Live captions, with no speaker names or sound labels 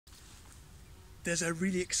There's a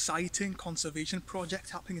really exciting conservation project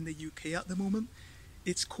happening in the UK at the moment.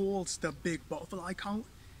 It's called the Big Butterfly Count.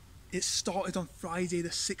 It started on Friday the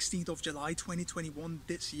 16th of July 2021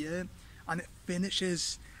 this year, and it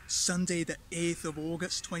finishes Sunday the 8th of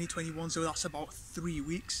August 2021, so that's about 3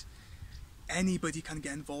 weeks. Anybody can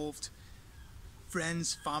get involved.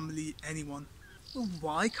 Friends, family, anyone. Well,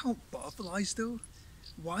 why count butterflies though?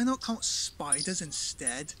 Why not count spiders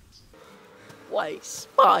instead? Wait,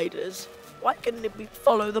 spiders? Why couldn't it be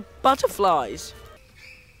follow the butterflies?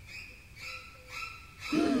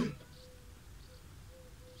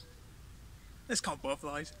 Let's count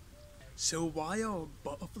butterflies. So why are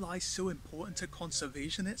butterflies so important to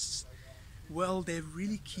conservationists? Well, they're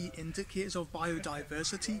really key indicators of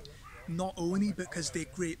biodiversity, not only because they're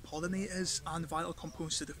great pollinators and vital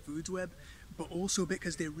components to the food web, but also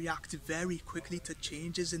because they react very quickly to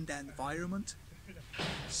changes in their environment.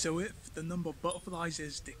 So if the number of butterflies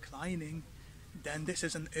is declining, then this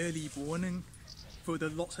is an early warning for the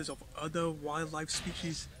losses of other wildlife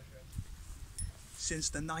species. Since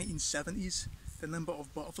the 1970s, the number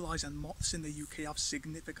of butterflies and moths in the UK have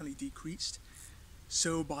significantly decreased.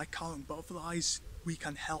 So by counting butterflies, we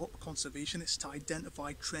can help conservationists to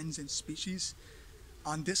identify trends in species,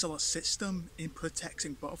 and this will assist them in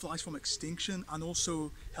protecting butterflies from extinction and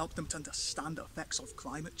also help them to understand the effects of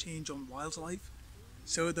climate change on wildlife.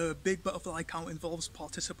 So the Big Butterfly Count involves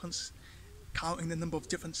participants counting the number of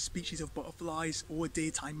different species of butterflies or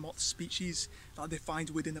daytime moth species that they find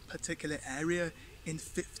within a particular area in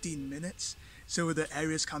 15 minutes. So the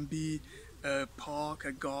areas can be a park,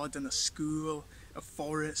 a garden, a school, a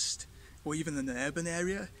forest, or even an urban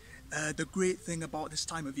area. The great thing about this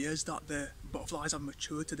time of year is that the butterflies have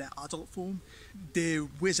matured to their adult form. They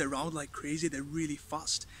whiz around like crazy, they're really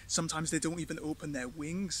fast. Sometimes they don't even open their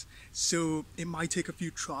wings. So it might take a few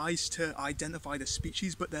tries to identify the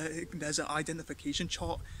species, but there's an identification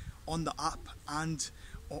chart on the app and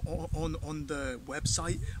on the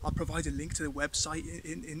website. I'll provide a link to the website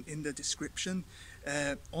in the description.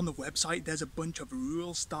 On the website there's a bunch of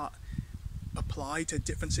rules that apply to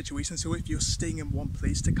different situations. So if you're staying in one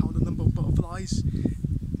place to count the number of butterflies,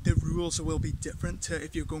 the rules will be different to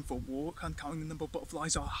if you're going for a walk and counting the number of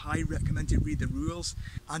butterflies. I highly recommend you read the rules.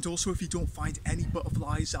 And also if you don't find any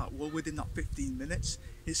butterflies at all within that 15 minutes,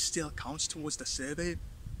 it still counts towards the survey.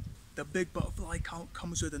 The Big Butterfly Count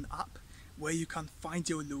comes with an app where you can find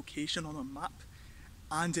your location on a map,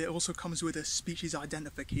 and it also comes with a species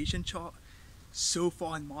identification chart. So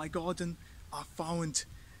far in my garden, I found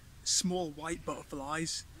small white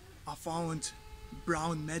butterflies, I found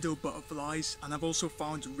brown meadow butterflies, and I've also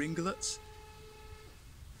found ringlets.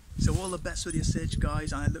 So all the best with your search,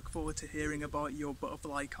 guys, and I look forward to hearing about your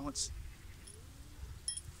butterfly counts.